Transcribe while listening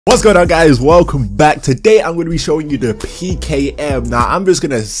What's going on, guys? Welcome back. Today I'm going to be showing you the PKM. Now I'm just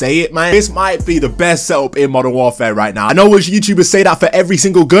going to say it, man, this might be the best setup in Modern Warfare right now. I know which YouTubers say that for every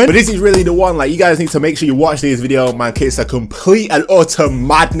single gun, but this is really the one. Like, you guys need to make sure you watch this video, man. It's a complete and utter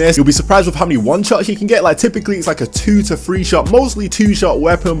madness. You'll be surprised with how many one shots you can get. Like, typically it's like a 2 to 3 shot, mostly 2-shot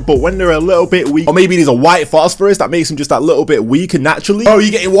weapon, but when they're a little bit weak, or maybe there's a white phosphorus that makes them just that little bit weaker naturally, oh,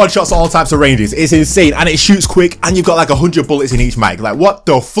 you're getting one shots all types of ranges. It's insane, and it shoots quick, and you've got like 100 bullets in each mag. Like, what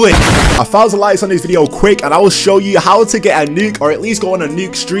the flip? 1,000 likes on this video quick, and I will show you how to get a nuke, or at least go on a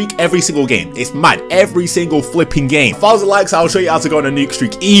nuke streak every single game. It's mad, every single flipping game. 1,000 likes, I'll show you how to go on a nuke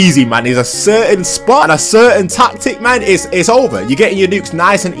streak easy, man. There's a certain spot and a certain tactic, man. It's over. You're getting your nukes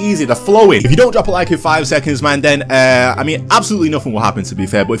nice and easy, they're flowing. If you don't drop a like in 5 seconds, man, then I mean, absolutely nothing will happen, to be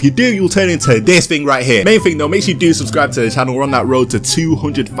fair. But if you do, you'll turn into this thing right here. Main thing though, make sure you do subscribe to the channel. We're on that road to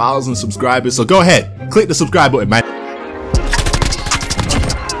 200,000 subscribers, so go ahead, click the subscribe button, man.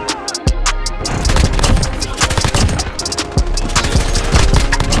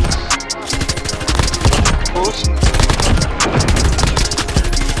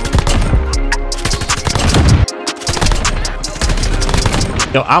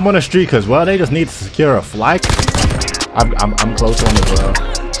 Yo, I'm on a streak as well. They just need to secure a flag. I'm close on as well.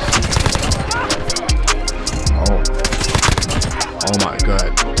 Oh my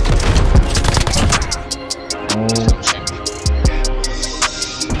god. Oh.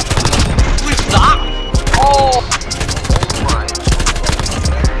 What's that? Oh my.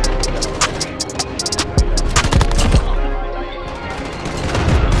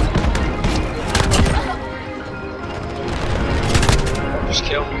 Just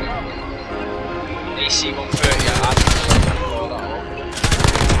kill. AC 130,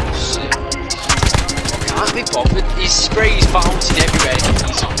 can't be bothered. His spray's bouncing everywhere.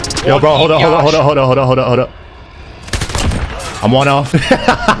 Yo, bro, hold up. I'm one off.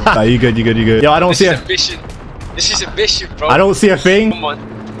 Nah, you good. Yo, I don't see a mission. This is a mission, bro. I don't see a thing. Come on.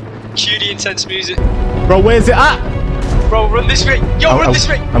 Cue the intense music. Bro, where's it at? Bro, run this way. Yo, run this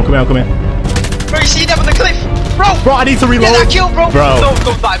way. I'm coming. Bro, you see them on the cliff? Bro, I need to reload. Get that kill, bro. Bro.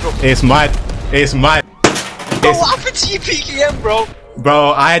 Don't die, bro. It's mad. Bro, what happened to your PKM, bro?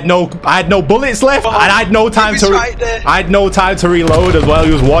 Bro, I had no bullets left, and I had no time to I had no time to reload as well.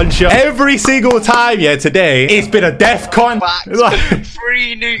 It was one shot every single time. Yeah, today it's been a death con. 3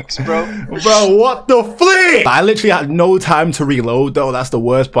 nukes, bro. Bro, what the flip? I literally had no time to reload though. That's the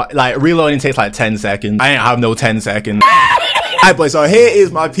worst part. Like, reloading takes like 10 seconds. I ain't have no 10 seconds. Alright, boys, so here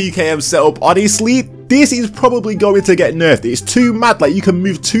is my PKM setup. Honestly, this is probably going to get nerfed. It's too mad. Like, you can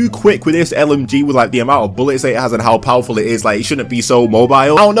move too quick with this LMG with like the amount of bullets that it has and how powerful it is. Like, it shouldn't be so mobile. I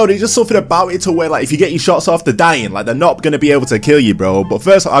don't know, there's just something about it to where, like, if you get your shots off, they're dying. Like, they're not going to be able to kill you, bro. But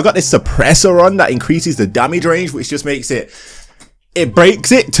first, I got this suppressor on that increases the damage range, which just makes it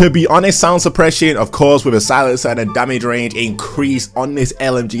breaks it, to be honest. Sound suppression, of course, with a silencer and a damage range increase on this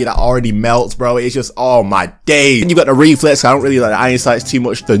LMG that already melts, bro. It's just, oh my days. And you got the reflex. I don't really like the iron sights too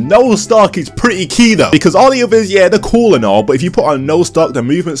much. The no stock is pretty key though, because all the others, yeah, they're cool and all, but if you put on no stock, the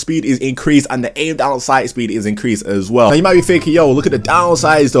movement speed is increased and the aim down sight speed is increased as well. Now you might be thinking, yo, look at the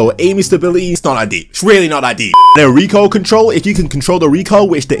downsides though. Aiming stability, it's not that deep. It's really not that deep. The recoil control, if you can control the recoil,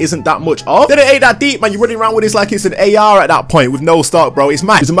 which there isn't that much of, then it ain't that deep, man. You're running around with this like it's an AR at that point with no stock, bro. It's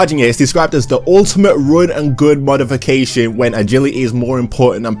mad. Just imagine it, it's described as the ultimate run and gun modification when agility is more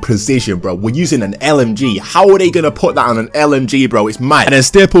important than precision, bro. We're using an LMG. How are they gonna put that on an LMG, bro? It's mad. And then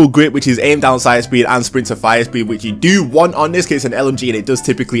stipple grip, which is aim down sight speed, and sprint to fire speed, which you do want on this case an LMG, and it does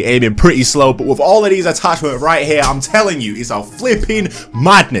typically aim in pretty slow. But with all of these attachments right here, I'm telling you, it's a flipping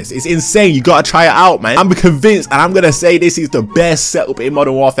madness. It's insane. You gotta try it out, man. I'm convinced, and I'm gonna say this is the best setup in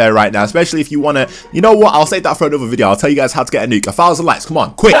Modern Warfare right now, especially if you wanna, you know what, I'll save that for another video. I'll tell you guys how to get a nuke. 1,000 likes, come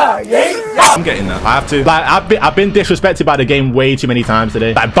on, quick. I'm getting there. I have to. Like, I've been disrespected by the game way too many times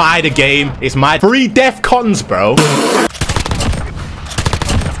today. Like, by the game, it's my 3 death cons, bro.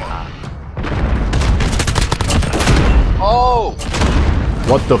 Oh!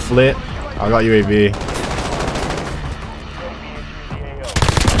 What the flip? I got UAV.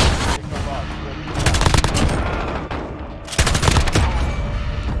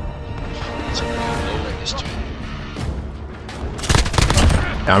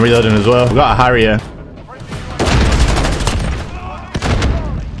 Yeah, I'm reloading as well. We got a Harrier.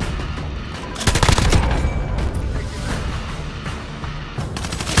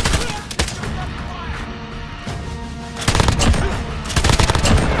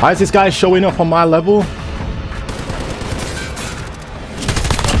 Why is this guy showing up on my level?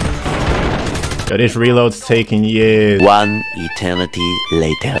 Yo, this reload's taking years. One eternity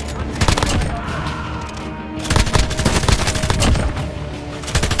later.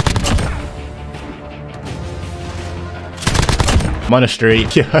 I'm on a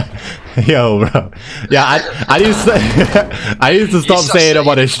streak. Yo, bro. Yeah, I used to, I used to stop saying I'm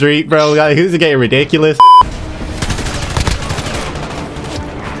on a streak, bro. Like, this is getting ridiculous.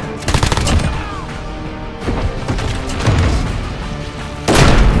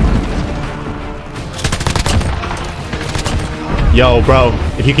 Yo, bro,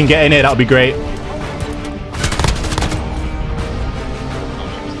 if you can get in it, that'll be great.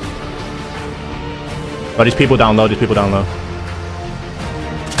 Oh, there's people down low, there's people down low.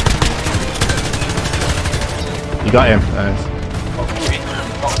 You got him, nice.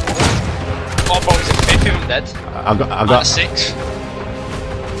 Oh, bro, he's a fifth, him dead. I got 6.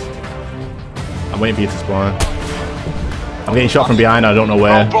 I'm waiting for you to spawn. I'm getting shot from behind, I don't know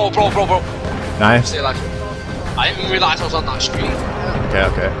where. Bro. Nice. I didn't even realise I was on that street. Okay,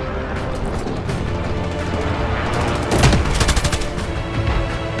 okay.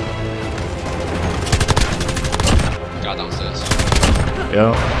 Guy downstairs.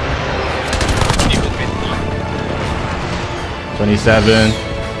 Yo. 27.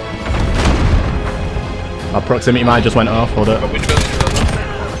 Our proximity mine just went off. Hold up.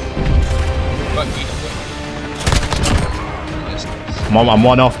 I'm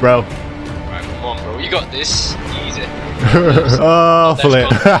one off, bro. Right, come on, bro. You got this. Easy. Oh, flip.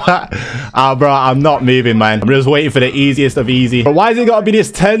 Ah, bro, I'm not moving, man. I'm just waiting for the easiest of easy. But why has it got to be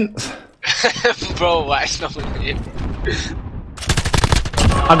this tense? Bro, why it's not with me?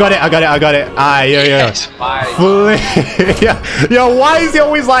 I got it. Ah, yeah. Yes, Yo, why is it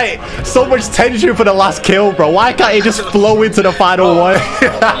always like so much tension for the last kill, bro? Why can't it just flow into the final one?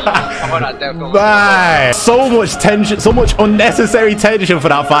 Man, so much tension, so much unnecessary tension for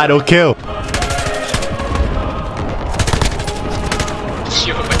that final kill.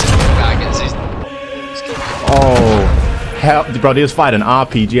 Oh, hell, bro, they just fired an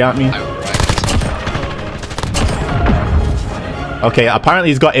RPG at me. Okay, apparently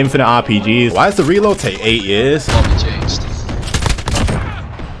he's got infinite RPGs. Why does the reload take 8 years?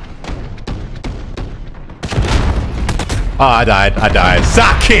 Oh, I died.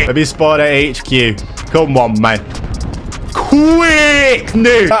 Sack it! Let me spawn at HQ. Come on, man. Quick!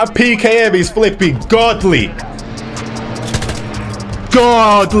 No! That PKM is flipping godly.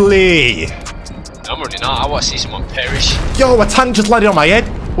 Godly! I'm running out. I want to see someone perish. Yo, a tank just landed on my head.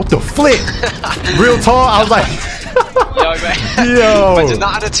 What the flip? Real talk, I was like... Yo, man. Yo. Imagine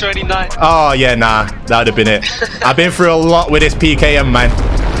that at a 29. Oh, yeah, nah. That would have been it. I've been through a lot with this PKM, man.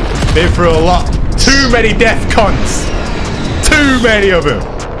 Been through a lot. Too many death cons. Too many of them.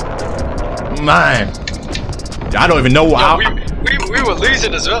 Man. I don't even know what... We were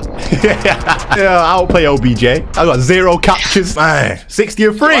losing as well. Yeah, I'll play OBJ. I got 0 captures. Man, 60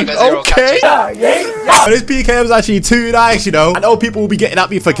 and 3. Okay. This PKM is actually too nice, you know. I know people will be getting at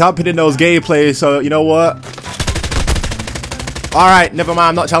me for camping in those gameplays, so you know what? Alright, never mind,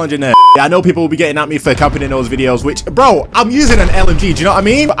 I'm not challenging there. Yeah, I know people will be getting at me for camping in those videos, which, bro, I'm using an LMG, do you know what I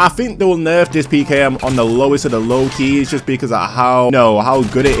mean? But I think they will nerf this PKM on the lowest of the low keys just because of how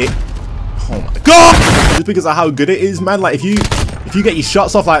good it is. Oh my god! Just because of how good it is, man. Like, if you get your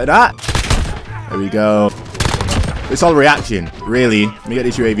shots off like that. There we go. It's all reaction, really. Let me get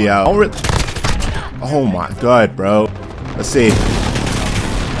this UAV out. Oh my god, bro. Let's see.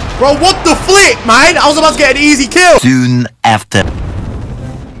 Bro, what the flip, man? I was about to get an easy kill. Soon after.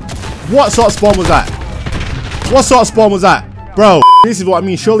 What sort of spawn was that? What sort of spawn was that? Bro, this is what I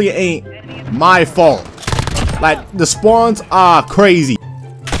mean. Surely it ain't my fault. Like, the spawns are crazy.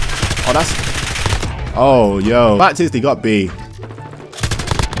 Oh, that's... Oh, yo. Fact is, they got B.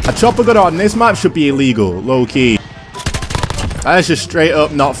 A chopper gun on this map should be illegal. Low key. That's just straight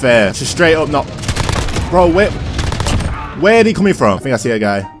up not fair. Just straight up not... Bro, where are they coming from? I think I see a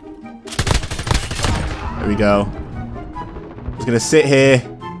guy. There we go. Just gonna sit here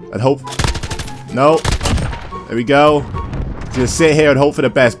and hope... No. There we go. Just gonna sit here and hope for the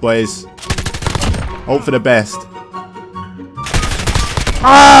best, boys. Hope for the best.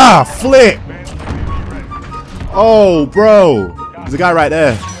 Ah! Flip! Oh, bro. There's a guy right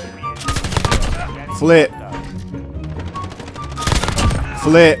there. Flip.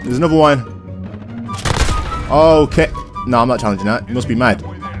 Flip. There's another one. Okay. No, I'm not challenging that. You must be mad.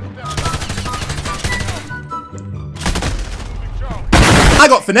 I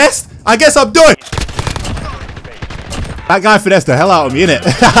got finessed. I guess I'm done. That guy finessed the hell out of me, innit?